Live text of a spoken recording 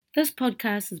This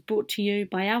podcast is brought to you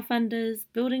by our funders,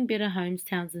 Building Better Homes,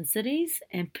 Towns and Cities,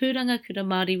 and Pūranga Kura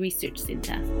Māori Research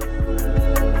Centre.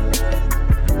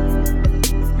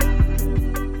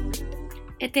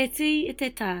 E te ti, e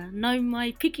te tā, nau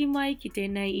mai, piki mai ki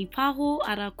tēnei I pāho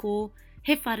ara ko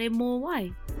he whare mō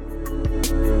wai.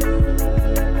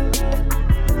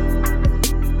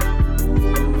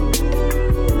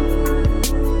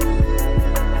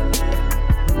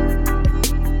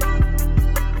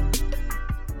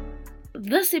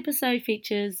 This episode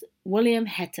features William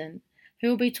Hatton, who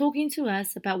will be talking to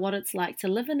us about what it's like to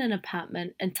live in an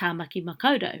apartment in Tamaki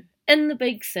Makaurau, in the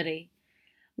big city.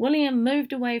 William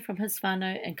moved away from his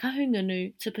whānau in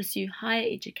Kahungunu to pursue higher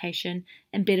education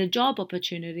and better job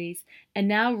opportunities, and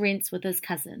now rents with his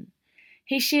cousin.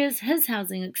 He shares his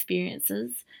housing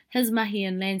experiences, his mahi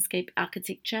and landscape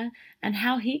architecture, and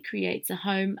how he creates a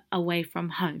home away from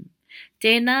home.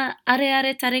 Tēnā,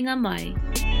 are taringa mai.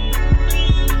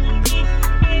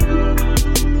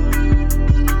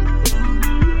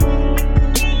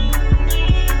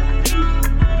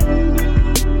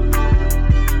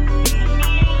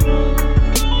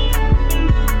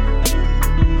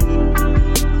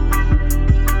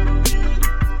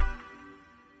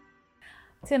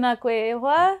 Tēnā koe e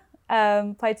hoa,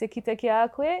 pai te kita ki a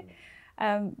koe.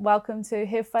 Welcome to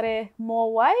He Whare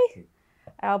Mō Wai,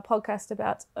 our podcast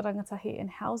about rangatahi and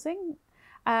housing.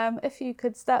 If you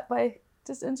could start by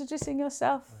just introducing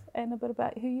yourself and a bit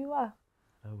about who you are.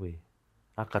 Awe,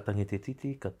 a katangi te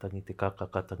titi, katangi te kaka,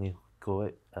 katangi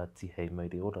koe, ti hei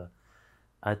mauri ora.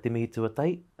 Te mihi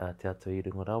tuatai, te ato I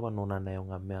ringo rawa, nōna nei o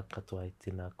ngā mea katoa I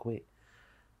tēnā koe.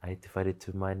 Ai te whare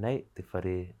tū mai nei, te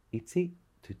whare iti,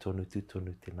 tūtonu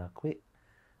tēnā koe.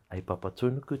 Ai papa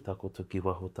tūnuku, takoto ki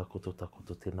waho, takoto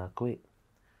tēnā koe.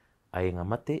 Ai ngā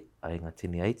mate, ai ngā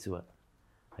tini aitua.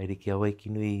 Ai riki Hawaii ki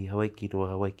nui, Hawaii ki roa,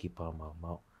 Hawaii ki pā mau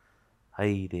mau.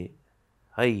 Haere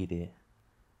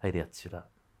atura.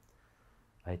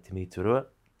 Ai te mi turua,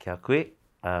 kia koe,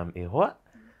 e hoa.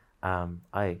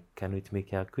 Ai, ka nui te mi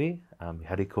kia koe,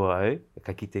 hari koa au,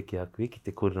 ka kite kia koe, ki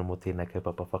te kōrero mō tēnā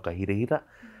kaupapa whakahirahira.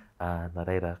 Nā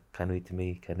reira, ka nui te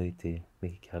mi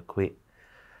kia koe.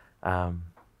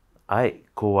 Ai,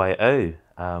 ko ai au,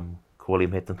 ko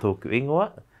William Hatton tōku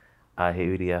ingoa, he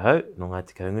uri a hau, no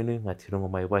Ngāti Kahungunu, Ngāti Rongo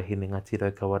mai wahine, Ngāti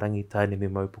Raukawarangi, tāne me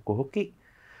maupoko hoki.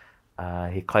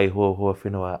 He kai hoa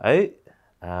whenua au.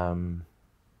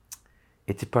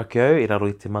 E te praki au, e raro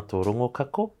I te mato rongo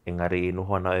kako, engari e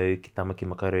nohoana au ki Tamaki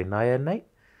Makaurau nāia nei.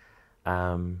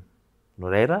 No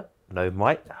reira, nau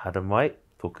mai, hara mai,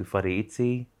 tōku whare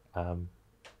iti,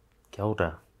 kia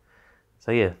ora.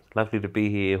 So yeah, lovely to be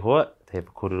here e hoa, to have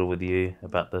a kōrero with you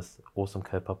about this awesome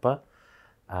kaupapa.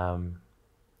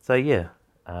 So yeah,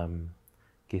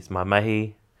 guess my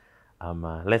mahi, I'm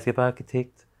a landscape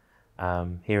architect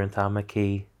here in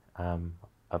Tamaki.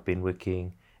 I've been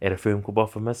working at a firm called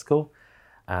Boffa School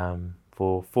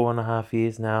for 4.5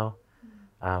 years now.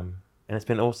 And it's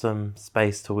been an awesome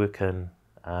space to work in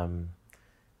and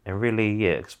really,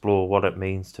 explore what it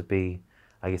means to be,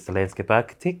 I guess, a landscape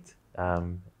architect.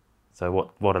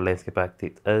 So what a landscape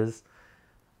architect is.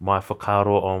 My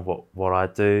whakaaro on what I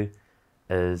do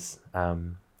is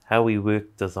how we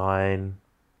work, design,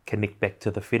 connect back to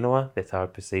the whenua. That's how I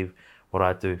perceive what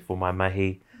I do for my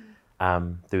mahi,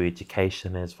 through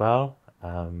education as well.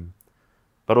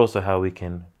 But also how we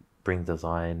can bring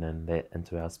design and that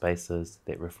into our spaces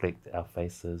that reflect our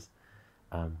faces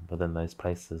within those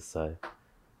places. So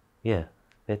yeah,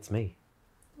 that's me.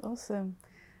 Awesome.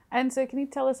 And so can you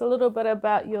tell us a little bit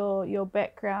about your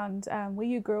background, where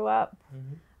you grew up,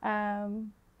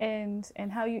 and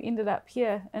how you ended up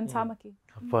here in Tamaki?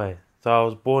 Whai. So I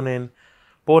was born and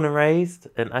raised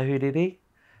in Ahuriri,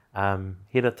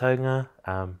 Hira Taunga.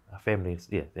 Our family is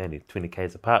only 20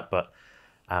 k's apart, but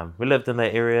we lived in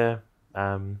that area.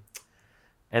 And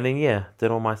then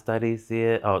did all my studies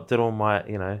there. Did all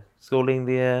my schooling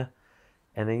there.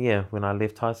 And then when I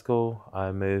left high school,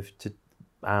 I moved to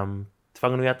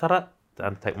Whanganuiatara to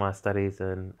undertake my studies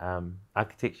in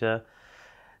architecture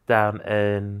down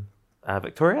in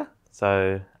Victoria.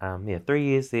 So 3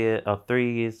 years there,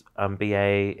 3 years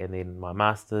BA, and then my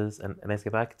masters in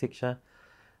landscape architecture.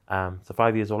 So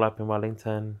 5 years all up in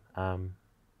Wellington, and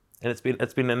it's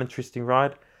been an interesting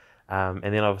ride. And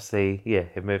then obviously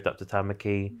have moved up to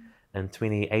Tamaki in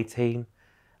 2018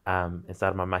 and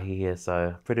started my mahi here.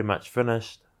 So pretty much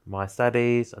finished my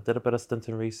studies. I did a bit of stint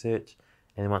in research,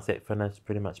 and then once that finished,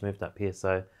 pretty much moved up here.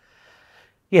 So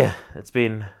it's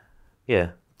been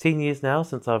 10 years now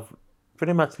since I've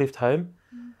pretty much left home.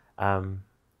 And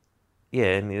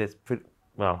that's pretty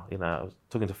well, I was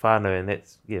talking to whānau, and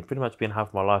that's pretty much been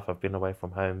half my life I've been away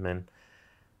from home. And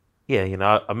yeah, you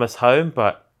know, I miss home,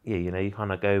 but yeah, you know, you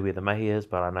kind of go where the mahi is,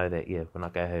 but I know that, yeah, when I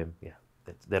go home, yeah,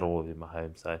 that'll always be my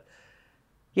home. So,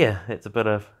 yeah, it's a bit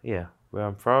of, yeah, where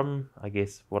I'm from, I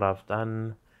guess, what I've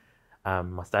done,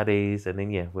 my studies, and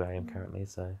then, yeah, where I am currently.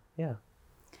 So, yeah.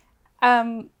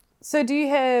 So do you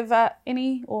have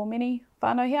any or many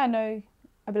whānau here?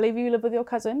 I believe you live with your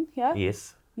cousin here.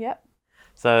 Yes. Yep.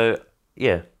 So,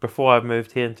 yeah, before I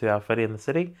moved here into our whare in the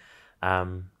city,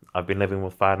 I've been living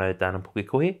with whānau down in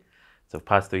Pukekohe. So, the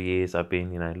past 3 years, I've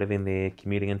been, you know, living there,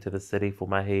 commuting into the city for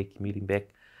mahi, commuting back.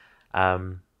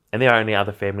 And there are only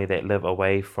other family that live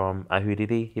away from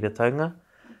Ahuriri, Hiratonga.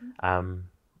 And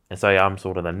so I'm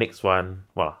sort of the next one.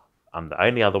 Well, I'm the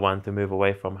only other one to move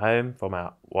away from home, from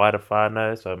our wider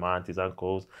whānau, so my aunties,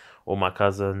 uncles, all my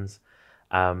cousins.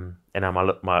 And now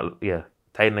my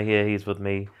Taina here, he's with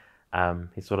me.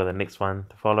 He's sort of the next one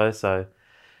to follow. So,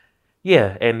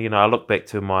 yeah, and, you know, I look back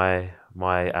to my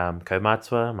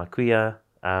kaumatua, my kuia.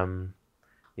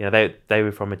 You know, they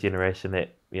were from a generation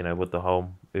that, you know, with the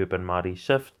whole urban Māori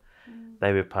shift,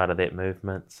 they were part of that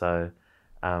movement. So,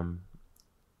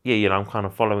 yeah, you know, I'm kind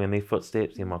of following in their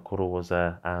footsteps. Yeah, my koro was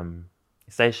a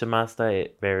station master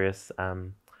at various,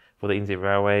 for the NZ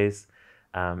Railways,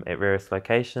 at various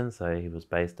locations. So he was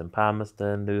based in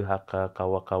Palmerston, Nuhaka,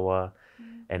 Kawakawa,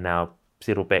 and now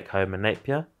settled back home in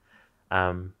Napier.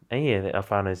 And yeah, our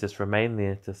whānau's just remained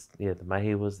there. Just, yeah, the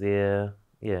mahi was there.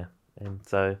 Yeah, and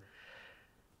so,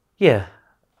 yeah,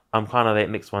 I'm kind of that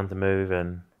next one to move,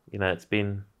 and, you know, it's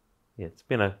been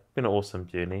an awesome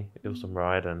journey, awesome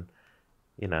ride, and,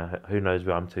 you know, who knows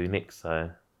where I'm to next.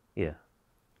 So, yeah.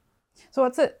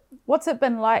 So what's it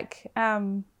been like?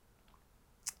 You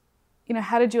know,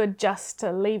 how did you adjust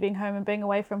to leaving home and being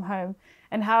away from home,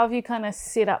 and how have you kind of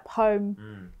set up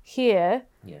home here,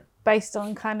 based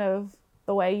on kind of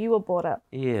the way you were brought up?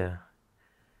 Yeah,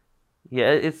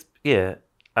 it's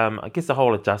I guess the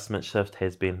whole adjustment shift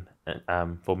has been,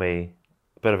 for me,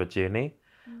 a bit of a journey.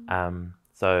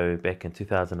 So back in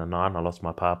 2009, I lost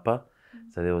my papa.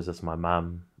 So there was just my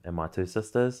mum and my two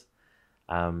sisters.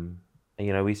 And,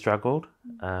 you know, we struggled.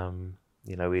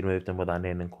 You know, we moved in with our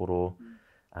nan and koro.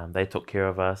 They took care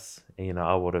of us. And, you know,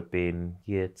 I would have been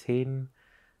year 10,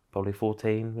 probably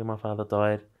 14 when my father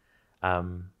died.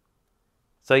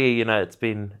 So, yeah, you know, it's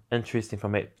been interesting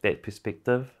from that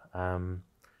perspective.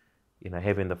 You know,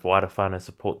 having the wider whānau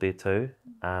support there too.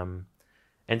 And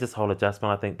just whole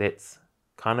adjustment, I think that's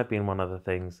kind of been one of the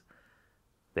things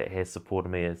that has supported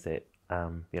me, is that,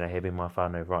 you know, having my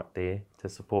whānau right there to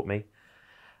support me.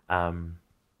 And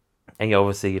yeah,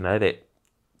 obviously, you know, that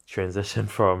transition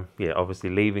from, obviously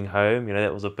leaving home, you know,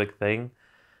 that was a big thing.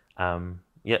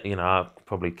 Yeah, you know, I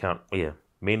probably count,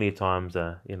 many times,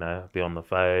 you know, be on the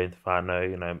phone, whānau,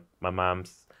 you know, my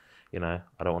mum's, you know,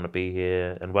 I don't want to be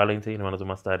here in Wellington, you know, when I was doing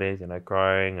my studies, you know,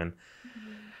 crying, and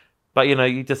but, you know,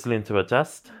 you just learn to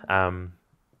adjust,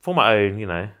 for my own, you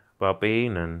know,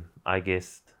 well-being, and I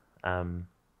guess,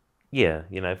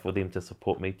 you know, for them to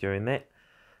support me during that.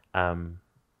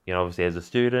 You know, obviously as a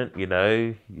student, you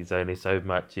know, there's only so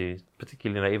much you,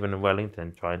 particularly, you know, even in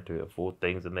Wellington, trying to afford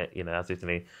things and that, you know, I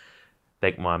certainly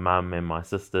thank my mum and my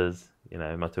sisters, you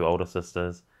know, my two older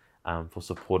sisters, for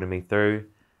supporting me through.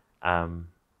 And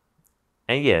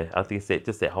yeah, I think that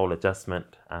just that whole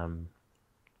adjustment,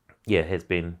 has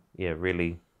been,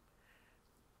 really,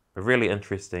 a really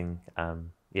interesting,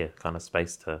 kind of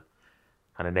space to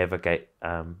kind of navigate.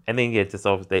 And then, just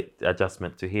obviously that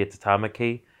adjustment to here to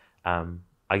Tamaki.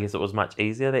 I guess it was much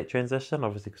easier, that transition,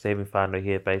 obviously, because having whānau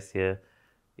here, based here,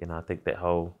 you know, I think that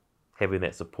whole, having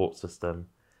that support system,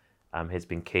 has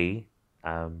been key.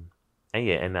 And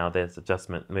now there's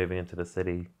adjustment moving into the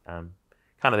city, kind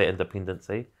of that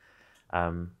independency.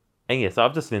 So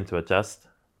I've just learned to adjust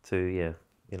to,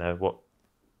 you know, what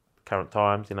current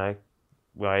times, you know,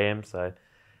 where I am. So,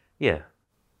 yeah.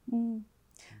 And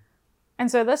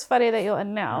so this whare that you're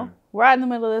in now, right in the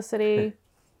middle of the city,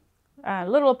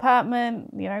 little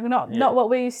apartment, you know, not what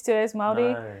we're used to as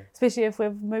Māori, especially if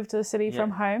we've moved to the city from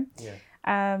home.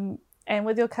 And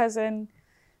with your cousin,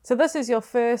 so this is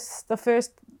the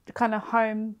first kind of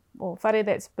home or whare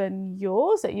that's been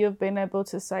yours, that you've been able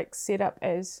to like set up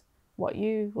as what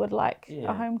you would like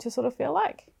a home to sort of feel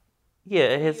like. Yeah,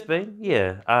 it has been.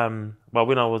 Well,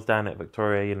 when I was down at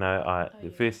Victoria, you know, the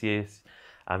first years,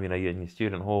 you know, you're in your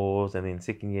student halls, and then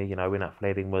second year, you know, I went out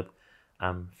flatting with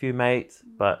a few mates,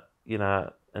 but, you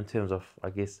know, in terms of,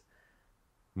 I guess,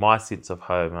 my sense of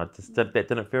home, that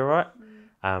didn't feel right.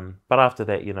 But after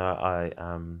that, you know,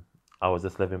 I was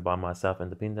just living by myself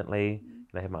independently,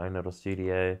 and I had my own little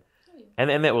studio.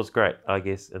 And that was great, I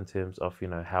guess, in terms of, you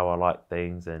know, how I like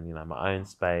things, and, you know, my own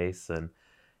space, and,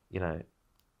 you know,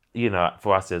 you know,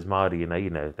 for us as Māori, you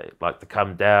know, they like to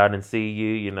come down and see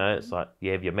you, you know, it's like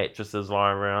you have your mattresses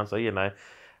lying around. So,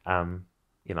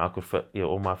 I could fit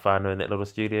all my whānau in that little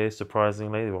studio,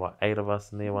 surprisingly. There were like 8 of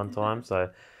us in there one time. So,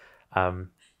 and,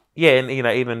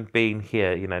 even being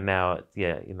here, now,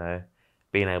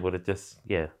 being able to just,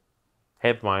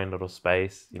 have my own little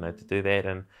space, to do that.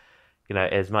 And,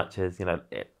 as much as,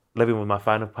 living with my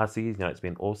whānau pasi, it's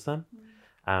been awesome.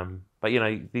 But,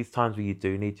 these times where you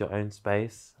do need your own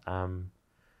space, and,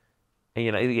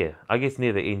 I guess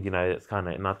near the end, it's kind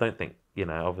of, and I don't think,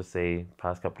 obviously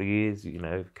past couple of years,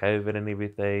 COVID and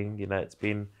everything, it's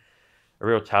been a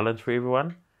real challenge for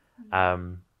everyone.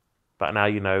 But now,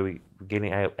 we're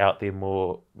getting out there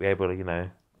more, we're able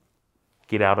to,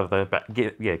 get out of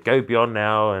go beyond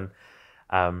now. And,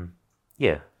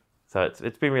 so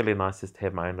it's been really nice just to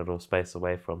have my own little space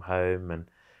away from home. And,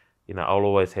 I'll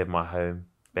always have my home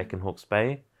back in Hawke's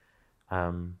Bay. I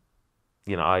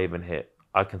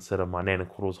consider my Nana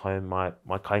Korau's home my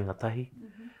kaingatahi.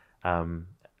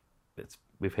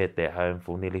 We've had that home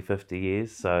for nearly 50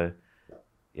 years, so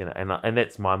and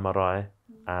that's my marae.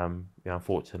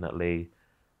 Unfortunately,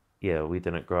 we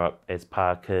didn't grow up as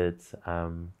pā kids.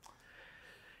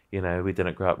 We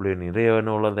didn't grow up learning reo and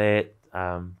all of that.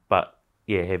 But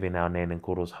having our Nana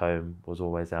Korau's home was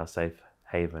always our safe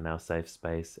haven, our safe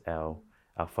space, our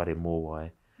whare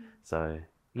mōwai. So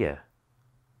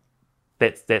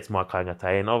that's my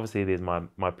kaingatai. And obviously there's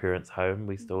my parents' home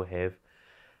we still have.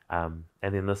 And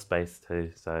then this space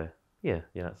too. So it's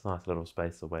a nice little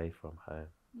space away from home.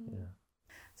 Yeah.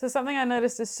 So something I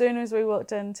noticed as soon as we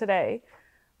walked in today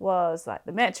was like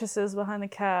the mattresses behind the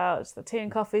couch, the tea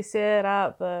and coffee set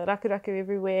up, the raku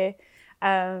everywhere.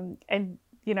 And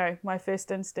my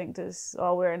first instinct is,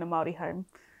 we're in a Māori home.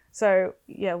 So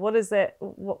what is that?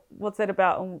 What's that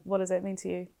about, and what does that mean to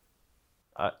you?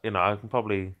 I can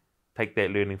probably take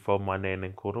that learning from my nan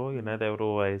and koro. They would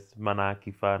always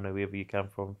manaaki whānau, wherever you come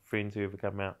from, friends who ever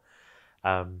come out.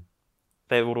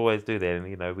 They would always do that,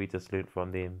 and we just learned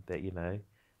from them that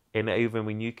and even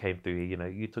when you came through here,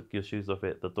 you took your shoes off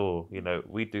at the door.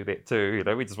 We do that too.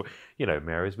 We just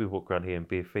Maoris, we walk around here in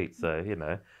bare feet. So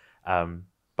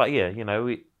but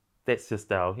that's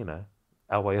just our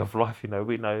our way of life.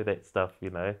 We know that stuff.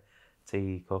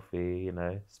 Tea, coffee,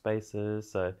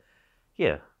 spaces. So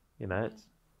it's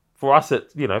for us.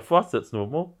 It's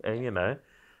normal, and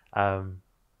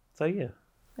so yeah.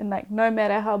 And no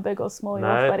matter how big or small your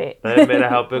whare. No matter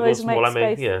how big or small.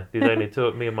 Space. There's only 2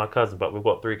 of me and my cousin, but we've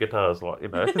got 3 guitars. What's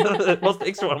the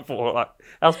extra one for? Like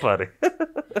house party.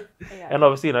 And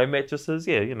obviously, mattresses.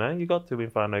 You got to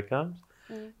when whānau comes.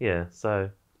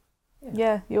 So.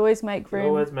 Yeah, you always make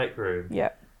room.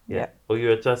 Yeah. Or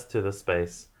you adjust to the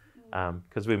space.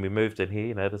 Because when we moved in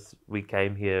here, we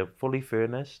came here fully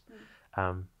furnished.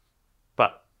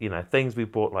 But things we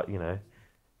bought, like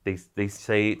these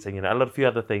seats and a few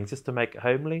other things just to make it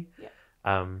homely.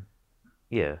 So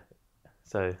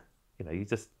you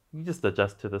just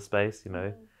adjust to the space.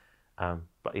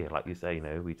 But like you say,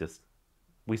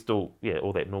 we still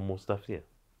all that normal stuff.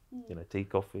 Tea,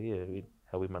 coffee.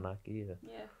 How we manaaki.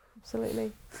 Yeah.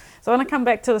 Absolutely. So I want to come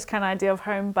back to this kind of idea of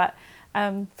home, but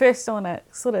first I want to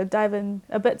sort of dive in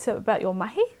a bit about your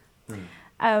mahi.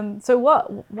 So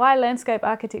why landscape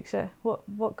architecture?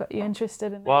 What got you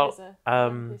interested in that as a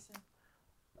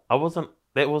person?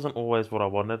 That wasn't always what I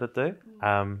wanted to do.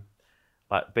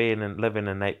 Like living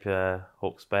in Napier,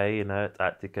 Hawke's Bay, it's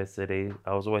Art Deco city.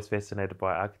 I was always fascinated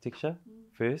by architecture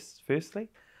firstly.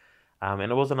 And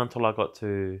it wasn't until I got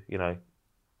to,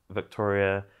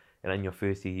 Victoria, and in your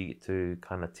first year, you get to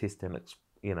kind of test and,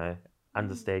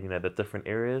 understand, the different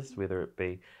areas, whether it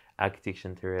be architecture,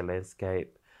 interior,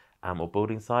 landscape, or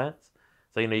building science.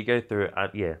 So, you go through,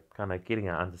 kind of getting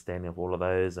an understanding of all of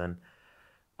those. And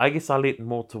I guess I lean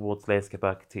more towards landscape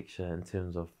architecture in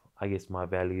terms of, my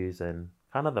values and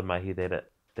kind of the mahi that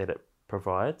it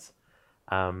provides.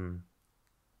 I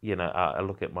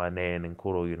look at my nan and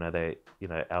koro, they,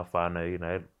 our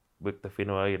whānau, work the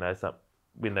whenua,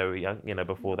 when they were young,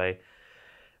 before they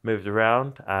moved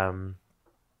around.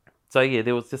 So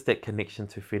there was just that connection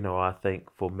to whenua, I think,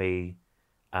 for me,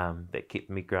 that kept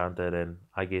me grounded, and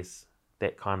I guess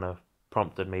that kind of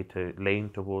prompted me to lean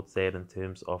towards that in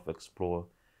terms of explore,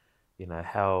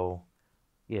 how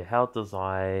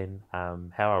design,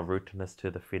 how our rootedness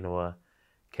to the whenua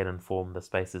can inform the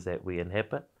spaces that we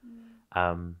inhabit.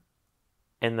 And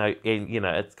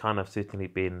it's kind of certainly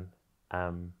been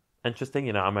interesting.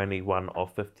 I'm only one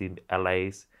of 50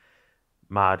 LA's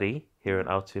Māori here in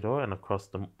Aotearoa and across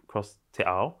Te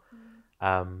Ao.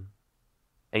 And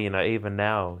even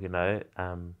now,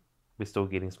 we're still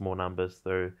getting small numbers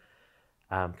through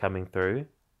coming through.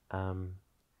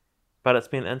 But it's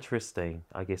been interesting,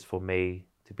 I guess, for me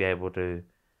to be able to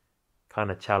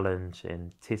kind of challenge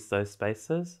and test those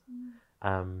spaces.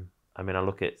 I mean, I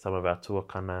look at some of our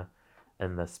tuakana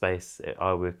in the space that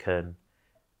I work in,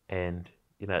 and,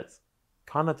 you know, it's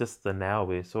kind of just the now.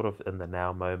 We're sort of in the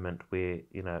now moment where,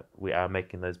 you know, we are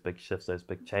making those big shifts, those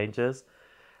big changes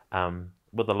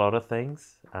with a lot of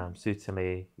things.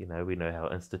 Certainly, you know, we know how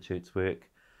institutes work.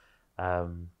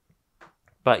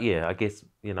 But yeah, I guess,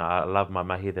 you know, I love my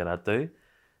mahi that I do,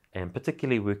 and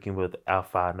particularly working with our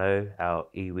whānau, our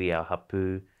iwi, our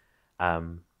hapu.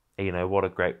 And, you know, what a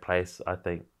great place, I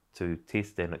think, to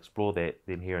test and explore that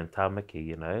then here in Tamaki,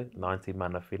 you know, 90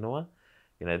 mana whenua.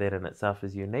 You know, that in itself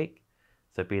is unique.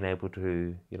 So being able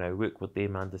to, you know, work with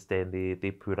them, understand their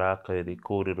pūrākau, their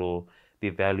kōrero,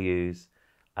 their values,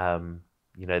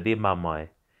 you know, their mamae,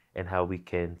 and how we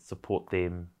can support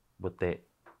them with that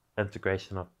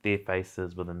integration of their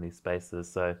faces within these spaces.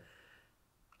 So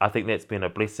I think that's been a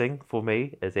blessing for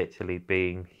me, is actually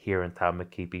being here in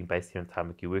Tamaki, being based here in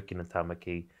Tamaki, working in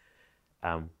Tamaki,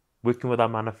 working with our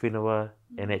mana whenua,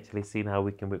 and actually seeing how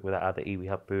we can work with our other iwi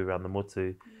hapu around the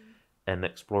motu, and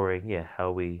exploring,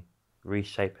 how we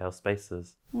reshape our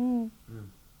spaces. And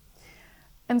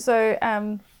so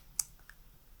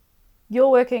you're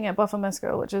working at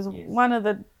Boffa which is one of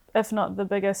the, if not the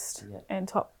biggest and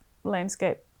top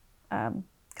landscape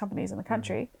companies in the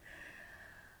country.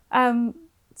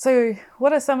 So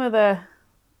what are some of the,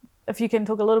 if you can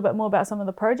talk a little bit more about some of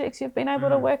the projects you've been able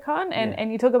to work on,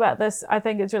 and you talk about this, I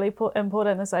think it's really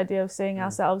important, this idea of seeing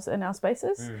ourselves in our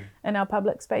spaces, in our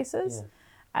public spaces.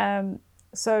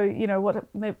 So, you know,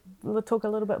 we'll talk a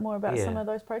little bit more about some of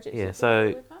those projects.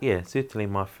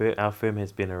 Certainly our firm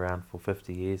has been around for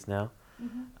 50 years now.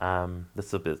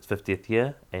 This is its 50th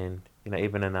year, and, you know,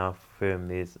 even in our firm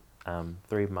there's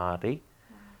 3 Māori,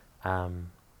 LA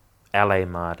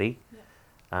Māori.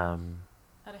 Out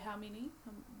of how many?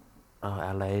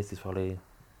 LA's is probably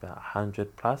about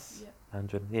 100 plus.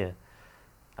 100,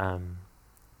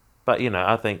 but, you know,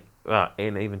 I think,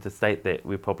 and even to state that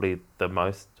we're probably the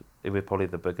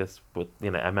biggest with,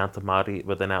 you know, amount of Māori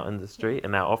within our industry,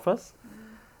 in our office.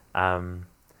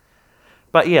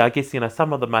 But I guess, you know,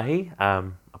 some of the mahi, I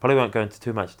probably won't go into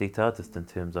too much detail, just in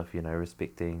terms of, you know,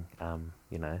 respecting,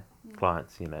 you know,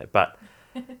 clients, you know, but,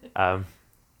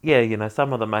 you know,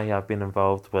 some of the mahi I've been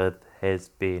involved with has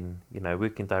been, you know,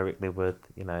 working directly with,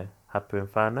 you know, hapu and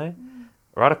whānau,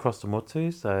 right across the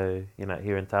motu. So, you know,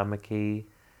 here in Tamaki,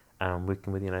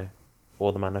 working with, you know,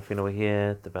 all the mana whenua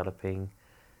here, developing,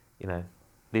 you know,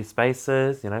 their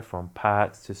spaces, you know, from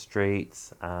parks to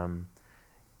streets,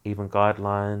 even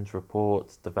guidelines,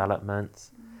 reports,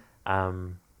 developments,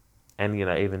 and, you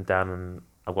know, even down in,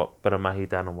 I've got a bit of mahi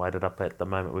down in Wairarapa at the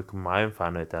moment, working with my own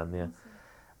whānau down there.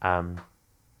 And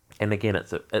again,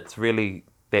 it's really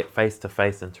that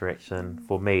face-to-face interaction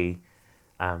for me,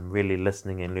 really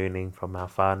listening and learning from our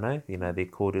whānau, you know, their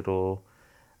kōrero,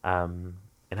 and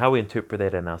how we interpret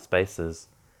that in our spaces.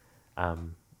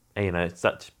 And, you know,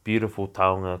 such beautiful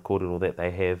taonga kōrero that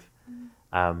they have,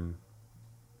 and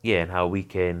how we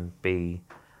can be,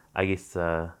 I guess,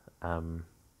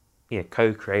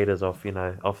 co-creators of, you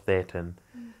know, of that. And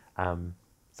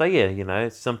so, you know,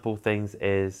 simple things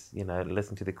as, you know,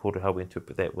 listening to the kōrero, how we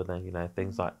interpret that within, you know,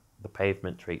 things like the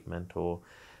pavement treatment, or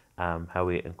how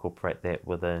we incorporate that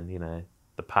within, you know,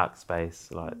 the park space,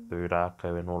 like the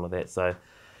Urako and all of that. So,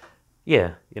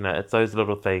 you know, it's those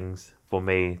little things for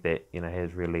me that, you know,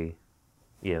 has really,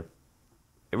 it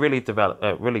really developed,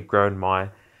 really grown my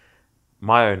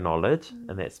own knowledge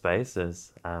in that space,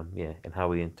 is, and how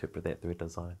we interpret that through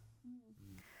design.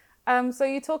 So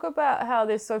you talk about how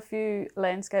there's so few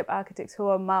landscape architects who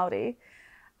are Māori.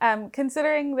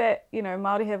 Considering that, you know,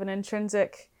 Māori have an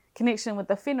intrinsic connection with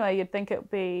the whenua, you'd think it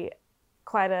would be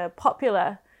quite a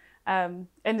popular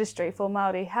industry for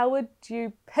Māori. How would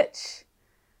you pitch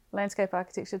landscape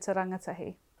architecture to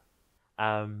rangatahi?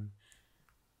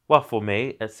 Well, for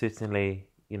me, it's certainly,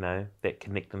 you know, that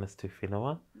connectedness to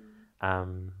whenua.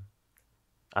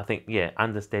 I think,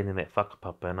 understanding that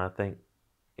whakapapa, and I think,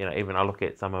 you know, even I look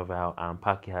at some of our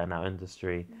Pākehā in our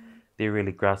industry, they're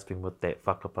really grasping with that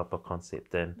whakapapa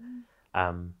concept. And,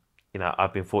 you know,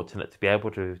 I've been fortunate to be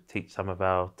able to teach some of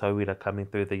our tauira coming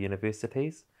through the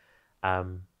universities.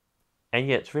 And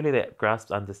it's really that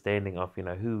grasped understanding of, you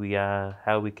know, who we are,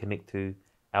 how we connect to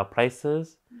our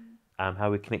places,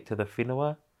 how we connect to the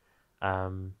whenua,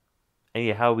 and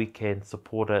how we can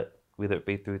support it, whether it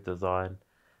be through design,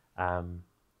 and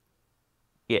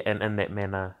in that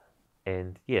manner.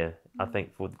 And I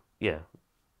think for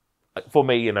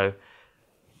me, you know,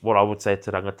 what I would say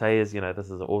to rangatei is, you know, this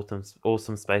is an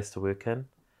awesome space to work in.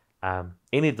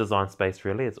 any design space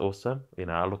really, it's awesome. You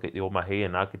know, I look at your mahi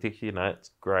and architecture, you know, it's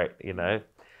great, you know.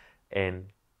 And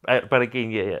but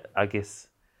again, yeah, I guess,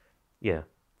 yeah,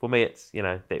 for me it's, you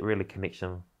know, that really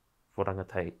connection for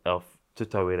rangatahi of to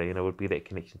tauira, you know, would be that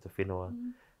connection to whenua.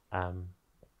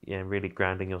 Yeah, and really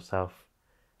grounding yourself,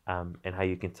 and how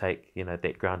you can take, you know,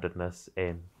 that groundedness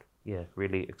and yeah,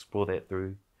 really explore that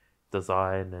through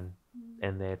design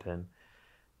and that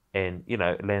and you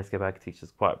know, landscape architecture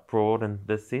is quite broad in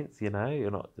this sense, you know, you're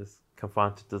not just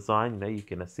confined to design, you know, you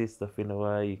can assess the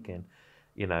whenua, you can,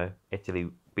 you know, actually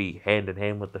be hand in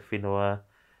hand with the whenua,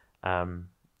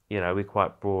 you know, we're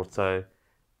quite broad, so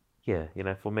yeah, you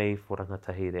know, for me, for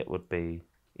rangatahi, that would be,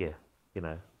 yeah, you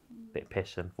know, that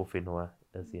passion for whenua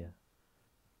is, yeah.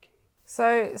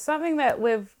 So something that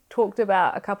we've talked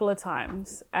about a couple of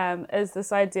times is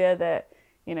this idea that,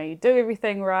 you know, you do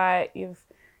everything right, you've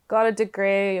got a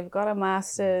degree, you've got a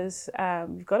master's,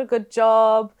 you've got a good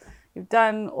job, you've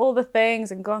done all the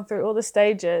things and gone through all the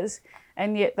stages,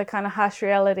 and yet the kind of harsh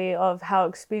reality of how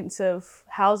expensive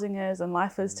housing is and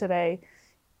life is today,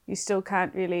 you still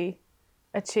can't really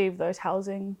achieve those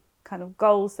housing kind of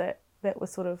goals that were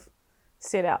sort of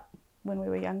set out when we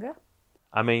were younger.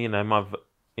 I mean, you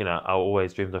know, I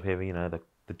always dreamed of having, you know,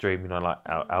 the dream, you know, like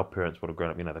our parents would have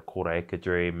grown up, you know, the quarter acre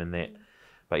dream and that.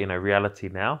 But, you know, reality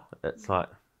now, it's like,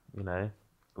 you know,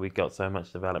 we got so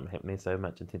much development happening, so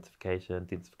much intensification.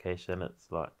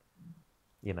 It's like,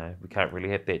 you know, we can't really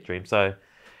have that dream. So,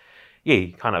 yeah,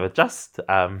 you kind of adjust.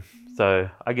 So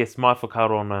I guess my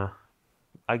whakaaro,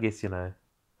 I guess, you know,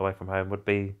 away from home would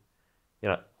be, you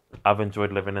know, I've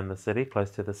enjoyed living in the city,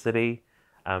 close to the city.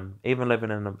 Even living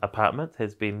in an apartment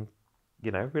has been,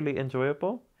 you know, really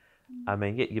enjoyable. I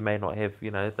mean, yet you may not have,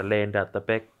 you know, the land out the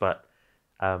back, but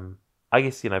I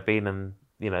guess, you know, being in,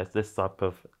 you know, this type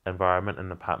of environment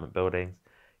in apartment buildings,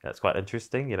 you know, it's quite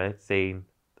interesting, you know, seeing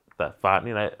that whānau,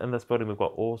 you know, in this building we've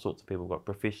got all sorts of people, we've got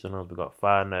professionals, we've got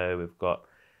whānau, we've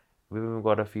even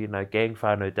got a few, you know, gang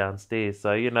whānau downstairs.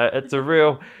 So, you know, it's a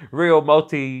real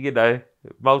multi whānau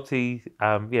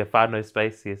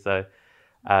space here. So,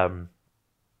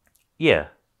 yeah,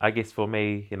 I guess for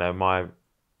me, you know, my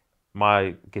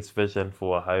I guess vision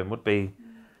for a home would be,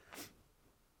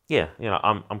 yeah, you know,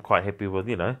 I'm quite happy with,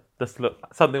 you know,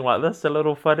 something like this, a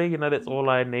little whare, you know, that's all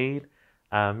I need.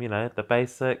 You know, the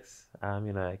basics,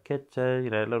 you know, kitchen, you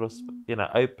know, little, you know,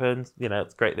 open, you know,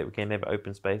 it's great that we can have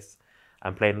open space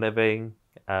and plain living,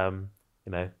 you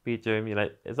know, bedroom, you know,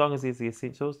 as long as there's the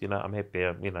essentials, you know, I'm happy,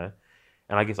 you know,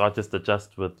 and I guess I just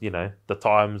adjust with, you know, the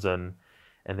times and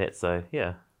that, so,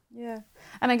 yeah. Yeah,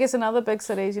 and I guess in other big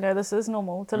cities, you know, this is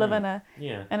normal to live in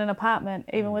an apartment,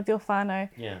 even with your whānau.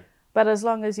 Yeah. But as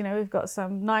long as, you know, we've got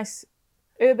some nice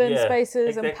urban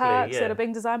spaces and parks that are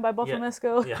being designed by Bofana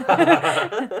School.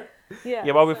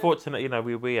 Yeah, well, we're fortunate, you know,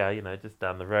 we are, you know, just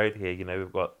down the road here, you know,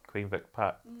 we've got Queen Vic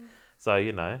Park. So,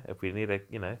 you know, if we need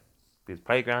you know, there's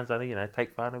playgrounds on there, you know,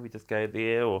 take whānau, we just go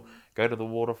there or go to the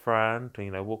waterfront, or,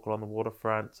 you know, walk along the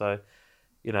waterfront. So,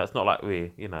 you know, it's not like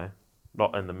we're, you know,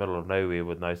 not in the middle of nowhere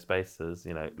with no spaces,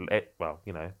 you know,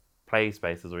 you know, play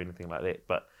spaces or anything like that.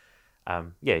 But,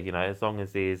 yeah, you know, as long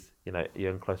as there's, you know,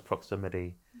 you're in close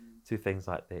proximity to things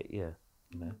like that, yeah,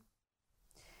 you know.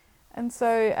 And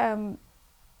so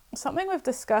something we've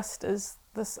discussed is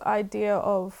this idea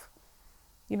of,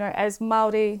 you know, as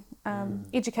Māori,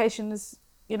 education is,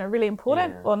 you know, really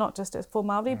important, or not just as for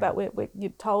Māori, but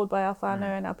you're told by our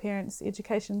whānau and our parents,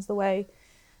 education's the way,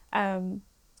 and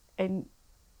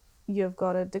you've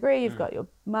got a degree, you've got your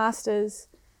master's,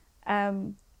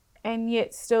 and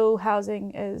yet still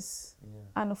housing is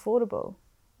unaffordable.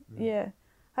 Yeah.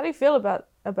 How do you feel about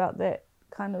that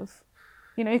kind of,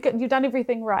 you know, you've done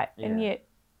everything right, and yet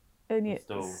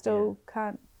still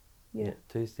can't. Yeah.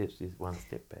 2 steps is 1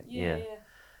 step back. Yeah.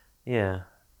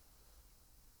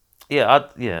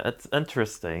 It's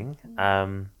interesting.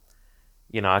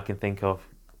 You know, I can think of,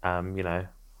 you know,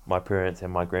 my parents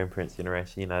and my grandparents'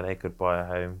 generation, you know, they could buy a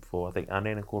home for, I think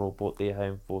Anena Koro bought their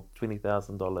home for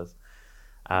 $20,000.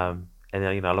 And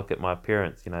then, you know, I look at my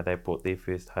parents, you know, they bought their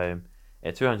first home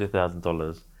at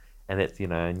 $200,000. And that's, you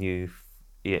know, a new,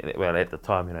 at the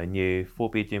time, you know, new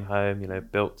 4-bedroom home, you know,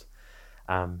 built.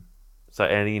 So,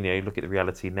 and, you know, you look at the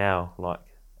reality now, like,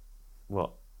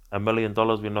 what, $1 million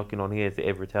we're knocking on here is the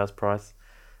average house price.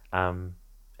 And,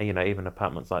 you know, even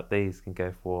apartments like these can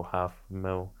go for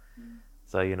 $500,000.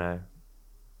 So, you know,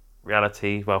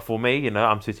 reality, well, for me, you know,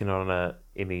 I'm sitting on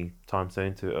any time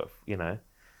soon to, you know,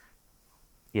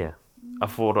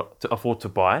 afford to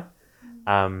buy.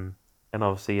 And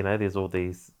obviously, you know, there's all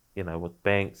these, you know, with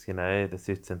banks, you know, the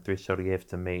certain threshold you have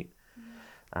to meet,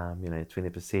 you know,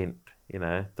 20%,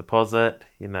 deposit,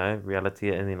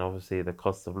 reality, and then obviously the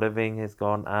cost of living has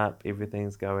gone up,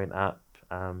 everything's going up.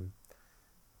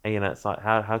 And, it's like,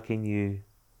 how can you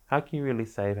really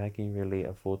save, how can you really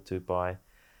afford to buy,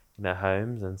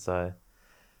 homes? And so,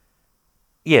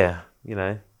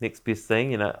 next best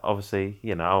thing, obviously,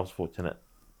 I was fortunate,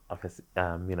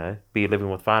 be living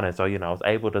with whānau, so, I was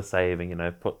able to save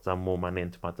and, put some more money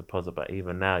into my deposit, but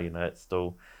even now, it's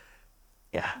still,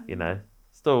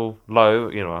 still low,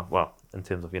 well, in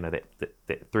terms of, that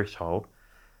threshold.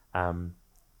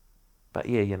 But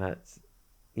it's,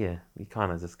 you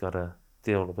kind of just got to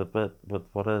deal with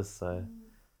what is, so,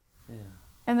 yeah.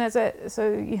 And that's it.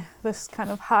 So this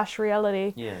kind of harsh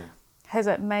reality, has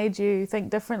it made you think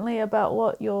differently about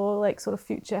what your sort of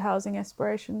future housing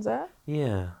aspirations are?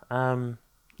 Yeah,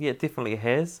 it definitely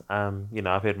has.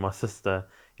 I've heard my sister,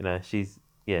 she's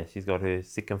got her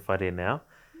second whare now.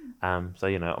 So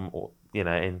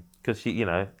and because she,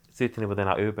 certainly within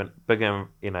our urban, bigger,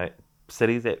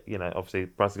 cities that, obviously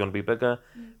price is going to be bigger.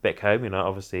 Back home,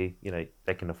 obviously,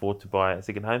 they can afford to buy a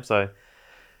second home. So,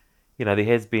 there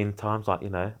has been times like, I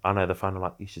know the whānau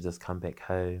like, you should just come back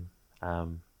home.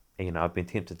 And, I've been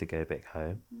tempted to go back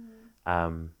home.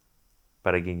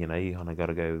 But again, you kind of got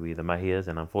to go where the mahi is,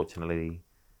 and unfortunately,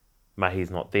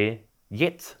 mahi's not there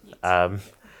yet.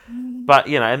 But,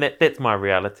 and that's my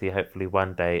reality, hopefully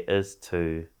one day, is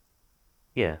to,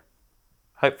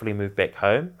 hopefully move back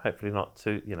home, hopefully not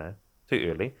too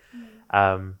early.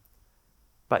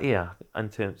 But in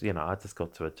terms, I just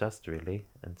got to adjust really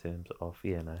in terms of,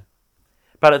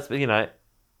 But it's,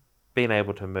 being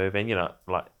able to move and,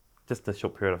 like just a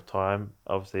short period of time,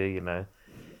 obviously,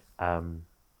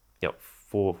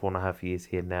 4.5 years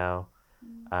here now.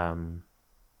 Who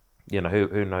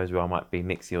knows where I might be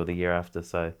next year or the year after.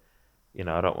 So,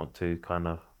 I don't want to kind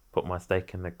of put my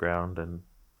stake in the ground and,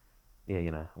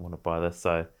 I want to buy this.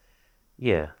 So,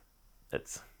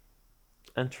 it's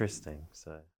interesting.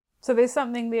 So there's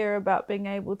something there about being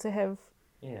able to have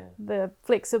the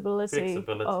flexibility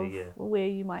of where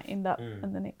you might end up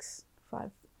in the next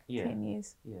 5-10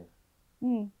 years.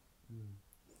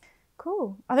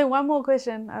 Cool. I think one more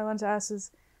question I want to ask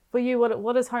is, for you,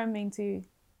 what does home mean to you?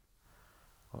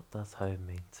 What does home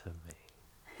mean to me?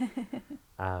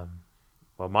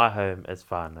 Well, my home is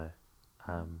whānau.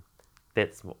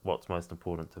 That's what's most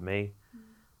important to me.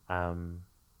 4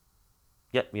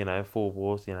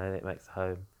 walls, that makes a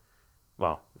home.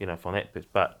 Well, from that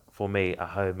perspective, but for me, a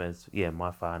home is,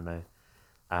 my whānau.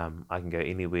 I can go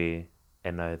anywhere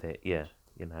and know that,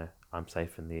 I'm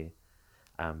safe in there.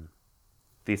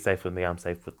 They're safe with me, I'm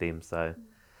safe with them. So,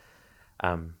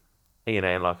 and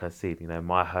like I said,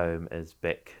 my home is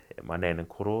back at my nan and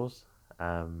koro's.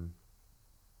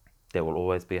 That will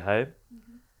always be home.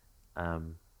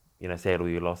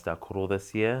 Sadly, we lost our koro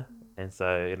this year. And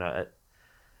so,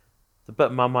 it's a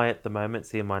bit mamai at the moment,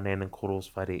 seeing my nan and koro's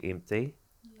whare empty.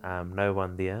 No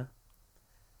one there.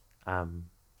 But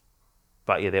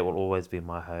that will always be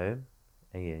my home.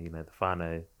 And the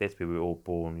whānau, that's where we were all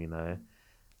born,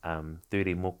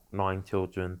 9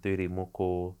 children, 30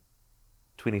 moko,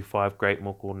 25 great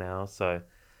moko now. So,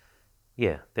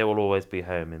 that will always be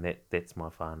home, and that's my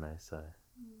whānau. So,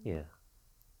 Cool.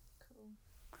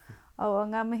 Oh,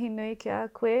 ngā mihi nui kia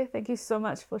koe. Thank you so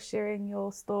much for sharing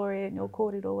your story and your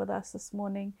kōrero with us this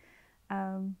morning.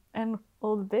 And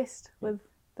all the best with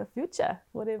the future,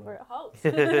 whatever it holds.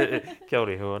 Kia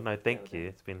ora hua. No, thank you.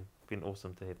 It's been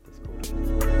awesome to have this call.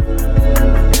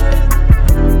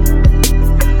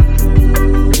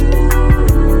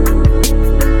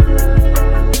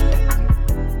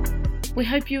 We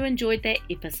hope you enjoyed that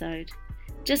episode.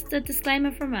 Just a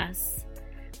disclaimer from us.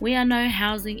 We are no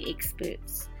housing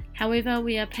experts. However,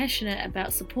 we are passionate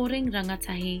about supporting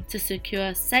rangatahi to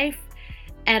secure safe,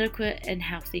 adequate and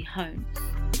healthy homes.